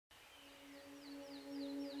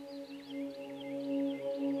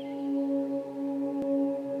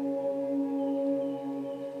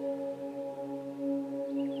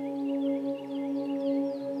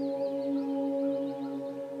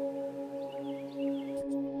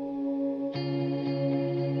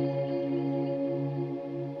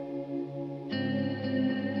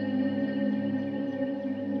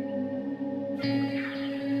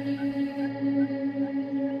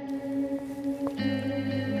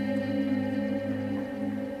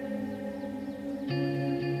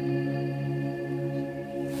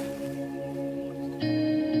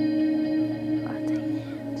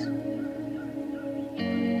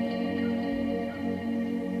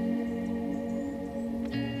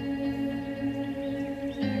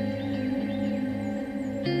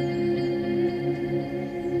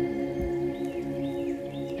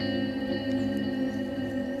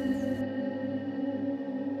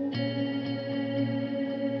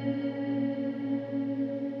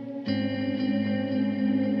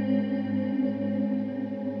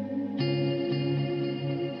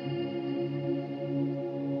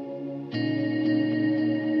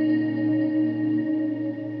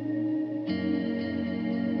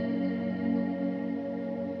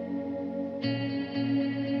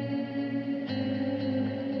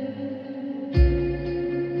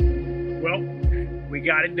we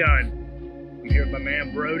got it done. I'm here with my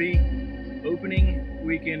man Brody. Opening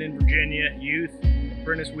weekend in Virginia, youth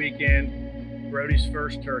apprentice weekend, Brody's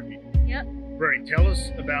first turkey. Yep. Brody, tell us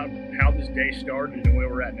about how this day started and where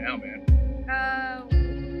we're at now, man.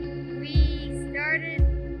 We started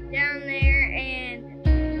down there and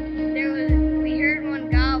we heard one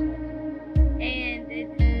gobble and it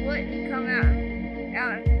wouldn't come out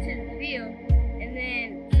to the field, and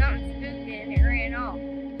then something spooked it and it ran off.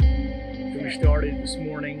 So we started this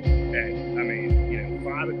morning at,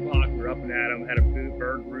 5 o'clock, we're up and at 'em, had a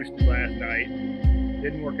bird roosted last night.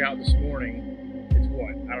 Didn't work out this morning. It's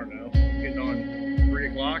what, I don't know, getting on 3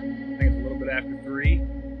 o'clock. I think it's a little bit after 3.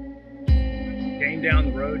 Came down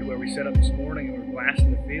the road to where we set up this morning and we were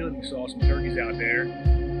blasting the field and we saw some turkeys out there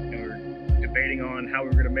and we were debating on how we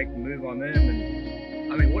were going to make the move on them.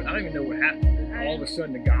 And I don't even know what happened. All of a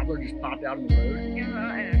sudden the gobbler just popped out on the road. And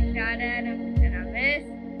I shot at him and I missed,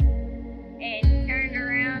 and he turned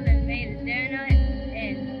around and made a donut,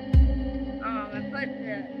 and I put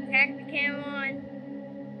the Tacticam on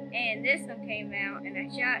and this one came out and I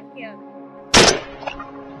shot and killed him.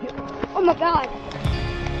 Oh my god!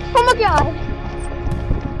 Oh my god!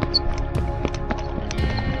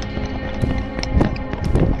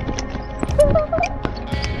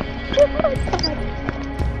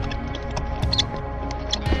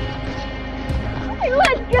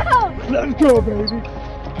 Let's go! Let's go, baby!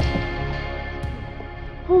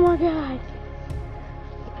 Oh my god!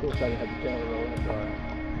 Looks like I had the camera rolling.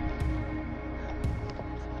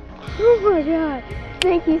 Oh my god!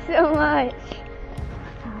 Thank you so much!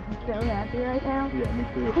 I'm so happy right now. Yeah, me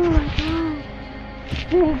too. Oh my god!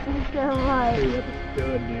 Thank you so much! Dude, that's a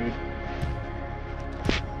stud, dude.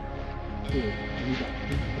 Dude, you got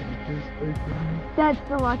That's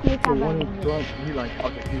the luckiest I've ever been. He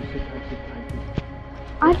okay, he was 6 times.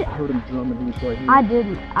 I heard him drumming, he was right here. I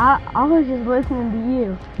didn't. I was just listening to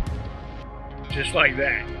you. Just like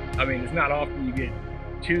that. I mean, it's not often you get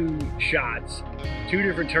 2 shots, 2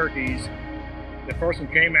 different turkeys. The first one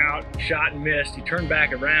came out, shot and missed. He turned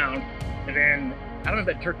back around, and then I don't know if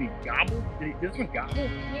that turkey gobbled. Did this one gobble?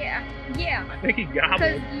 Yeah. I think he gobbled.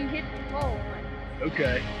 Because you hit the pole once.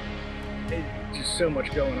 Okay. It's just so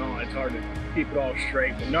much going on. It's hard to keep it all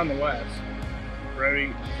straight, but nonetheless,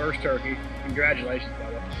 Brody, first turkey. Congratulations,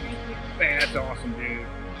 brother. Thank you. Man, that's awesome, dude.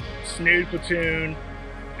 Snood platoon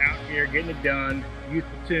out here getting it done. Youth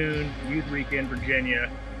platoon, youth weekend, Virginia.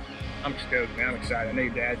 I'm stoked, man. I'm excited. I know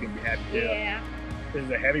your dad's gonna be happy too. Yeah. This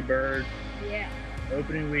is a heavy bird. Yeah.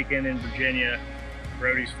 Opening weekend in Virginia.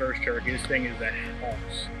 Brody's first turkey. This thing is a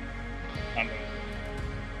house. I mean,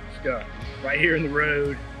 stuff. Right here in the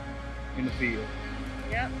road, in the field.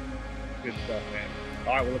 Yep. Good stuff, man.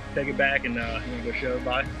 All right, well, let's take it back and you want to go show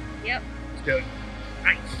everybody? Yep. Let's do it.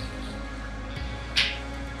 Nice.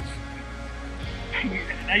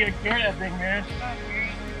 Now you gotta carry that thing, man.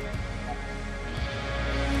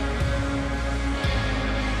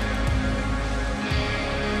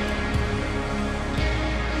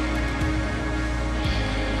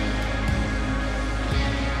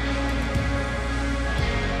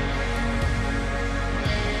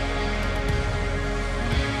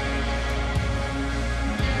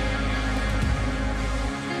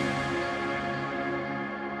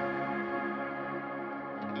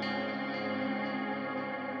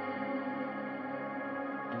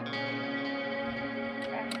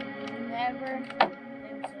 Never